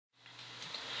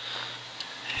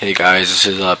Hey guys, this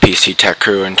is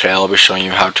PCTechCrew, and today I'll be showing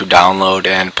you how to download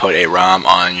and put a ROM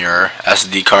on your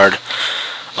SD card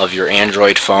of your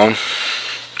Android phone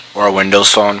or a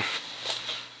Windows phone.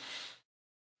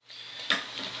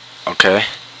 Okay,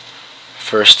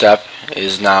 first step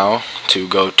is now to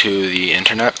go to the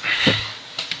internet.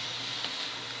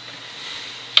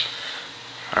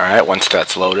 Alright, once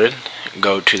that's loaded,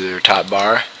 go to the top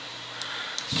bar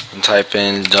and type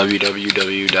in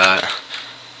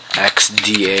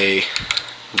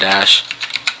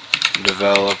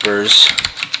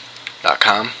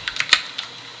www.xda-developers.com.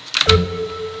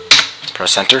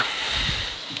 Press enter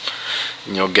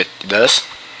and you'll get this.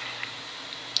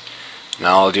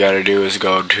 Now all you gotta do is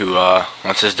go to,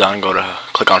 once it's done,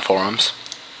 click on forums,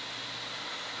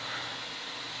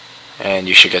 and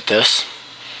you should get this.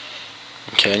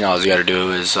 Okay, now all you gotta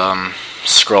do is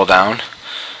scroll down,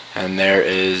 and there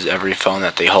is every phone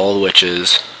that they hold, which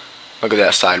is, look at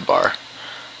that sidebar,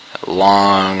 a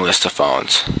long list of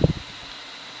phones.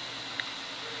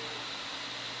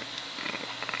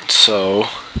 So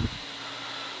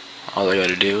all I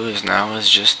gotta do is now is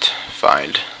just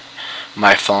find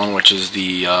my phone, which is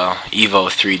the Evo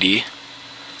 3D.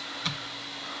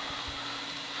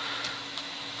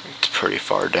 It's pretty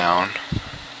far down.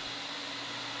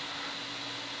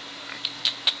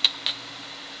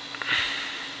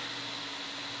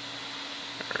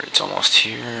 It's almost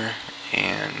here,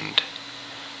 and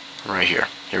right here.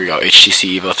 Here we go,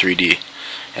 HTC Evo 3D.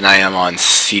 And I am on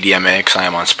CDMA because I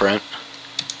am on Sprint.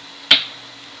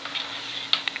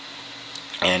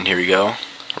 And here we go.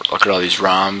 Look at all these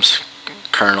ROMs,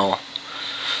 kernel.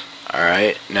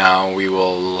 Alright, now we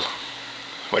will,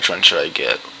 which one should I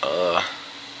get? I'll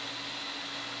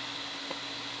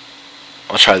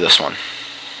try this one.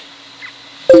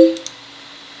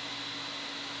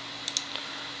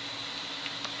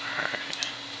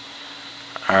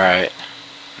 Alright,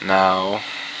 now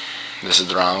this is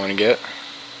the ROM I'm going to get.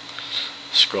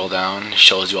 Scroll down, it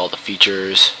shows you all the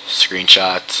features,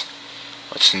 screenshots,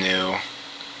 what's new.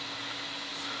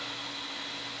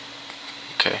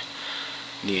 Okay,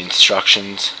 the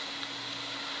instructions.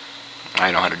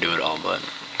 I know how to do it all, but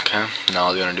okay. Now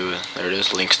all you're going to do is, there it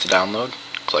is, links to download.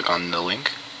 Click on the link.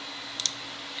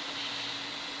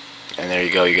 And there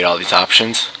you go, you get all these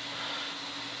options.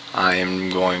 I am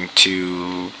going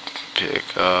to pick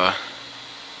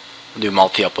do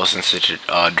multi-upload instead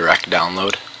of direct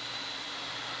download.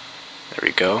 There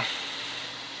we go.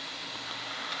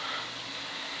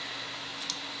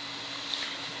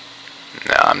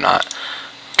 No, I'm not.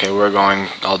 Okay,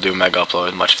 I'll do mega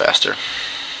upload much faster.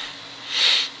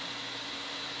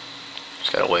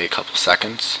 Just gotta wait a couple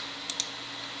seconds.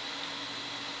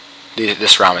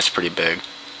 This ROM is pretty big.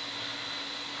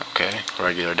 Okay,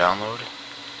 regular download.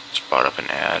 Just brought up an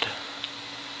ad.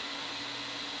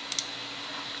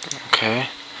 Okay,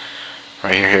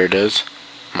 right here it is,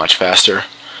 much faster.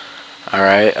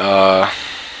 Alright, I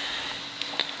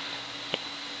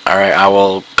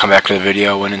will come back to the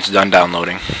video when it's done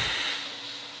downloading.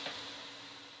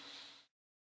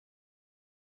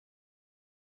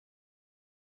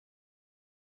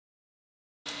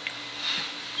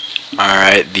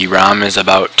 Alright, the ROM is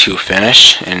about to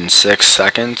finish in 6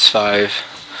 seconds, 5.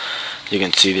 You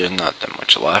can see there's not that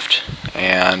much left,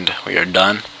 and we are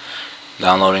done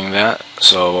downloading that.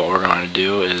 So what we're going to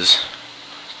do is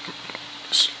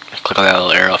click on that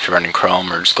little arrow if you're running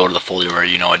Chrome, or just go to the folder where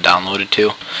you know it downloaded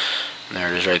to. And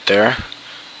there it is right there.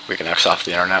 We can X off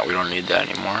the internet, we don't need that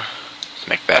anymore. Let's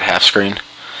make that half screen.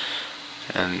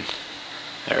 And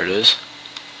there it is.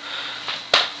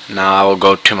 Now I will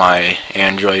go to my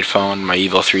Android phone, my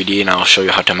Evo 3D, and I will show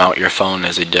you how to mount your phone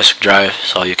as a disk drive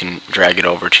so you can drag it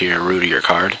over to your root of your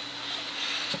card.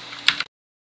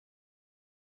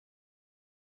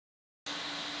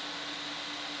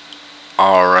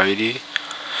 Alrighty,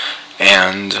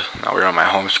 and now we're on my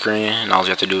home screen, and all you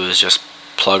have to do is just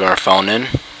plug our phone in,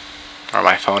 or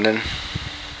my phone in.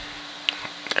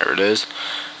 There it is.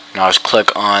 Now just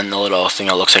click on the little thing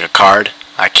that looks like a card.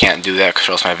 I can't do that because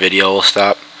else my video will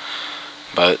stop,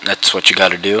 but that's what you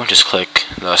got to do. Just click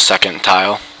the second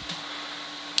tile,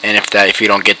 and if you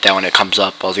don't get that when it comes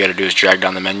up, all you got to do is drag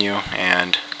down the menu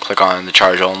and click on the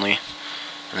charge only,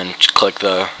 and then click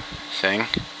the thing.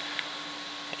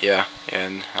 Yeah,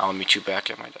 and I'll meet you back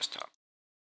at my desktop.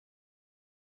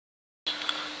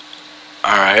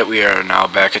 Alright, we are now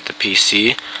back at the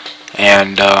PC,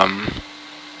 and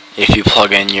if you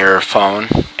plug in your phone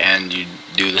and you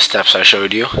do the steps I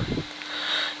showed you,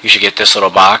 you should get this little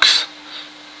box.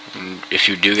 And if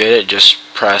you do get it, just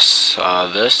press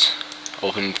this,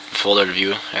 open folder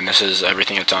view, and this is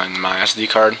everything that's on my SD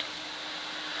card.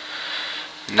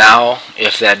 Now,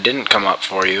 if that didn't come up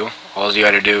for you, all you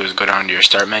got to do is go down to your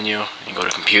start menu and go to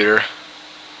computer,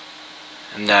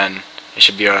 and then it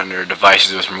should be under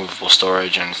devices with removable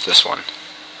storage, and it's this one.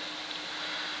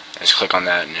 Just click on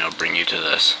that and it'll bring you to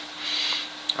this.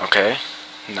 Okay,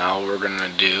 now what we're going to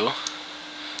do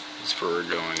is we're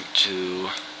going to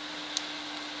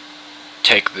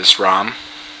take this ROM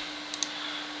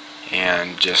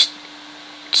and just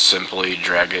simply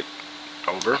drag it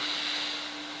over,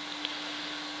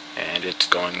 and it's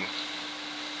going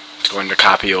to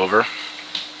copy over.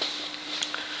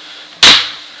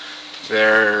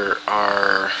 There's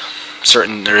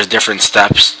different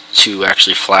steps to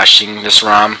actually flashing this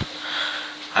ROM.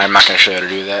 I'm not going to show you how to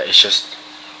do that. It's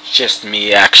just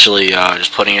me actually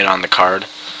just putting it on the card.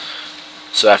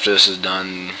 So after this is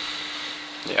done,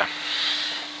 yeah.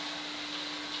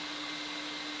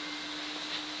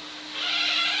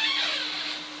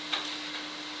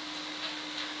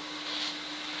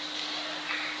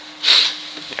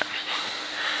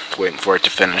 Waiting for it to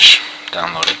finish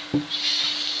downloading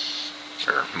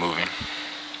or moving.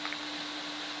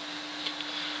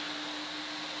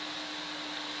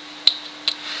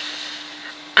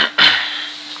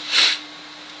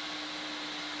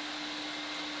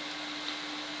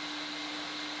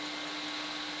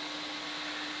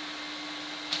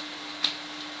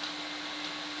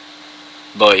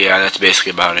 But yeah, that's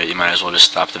basically about it. You might as well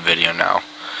just stop the video now.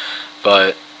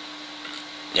 But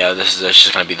yeah, it's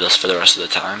just going to be this for the rest of the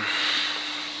time.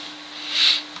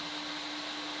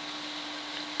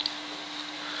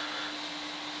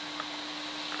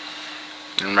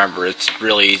 And remember, it's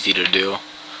really easy to do.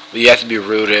 But you have to be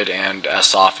rooted and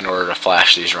S-off in order to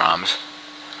flash these ROMs.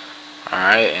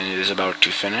 Alright, and it is about to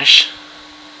finish.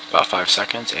 About 5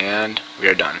 seconds, and we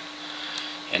are done.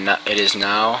 And it is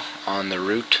now on the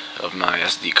root of my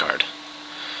SD card.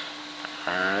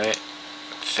 Alright.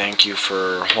 Thank you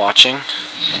for watching,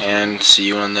 and see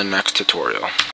you in the next tutorial.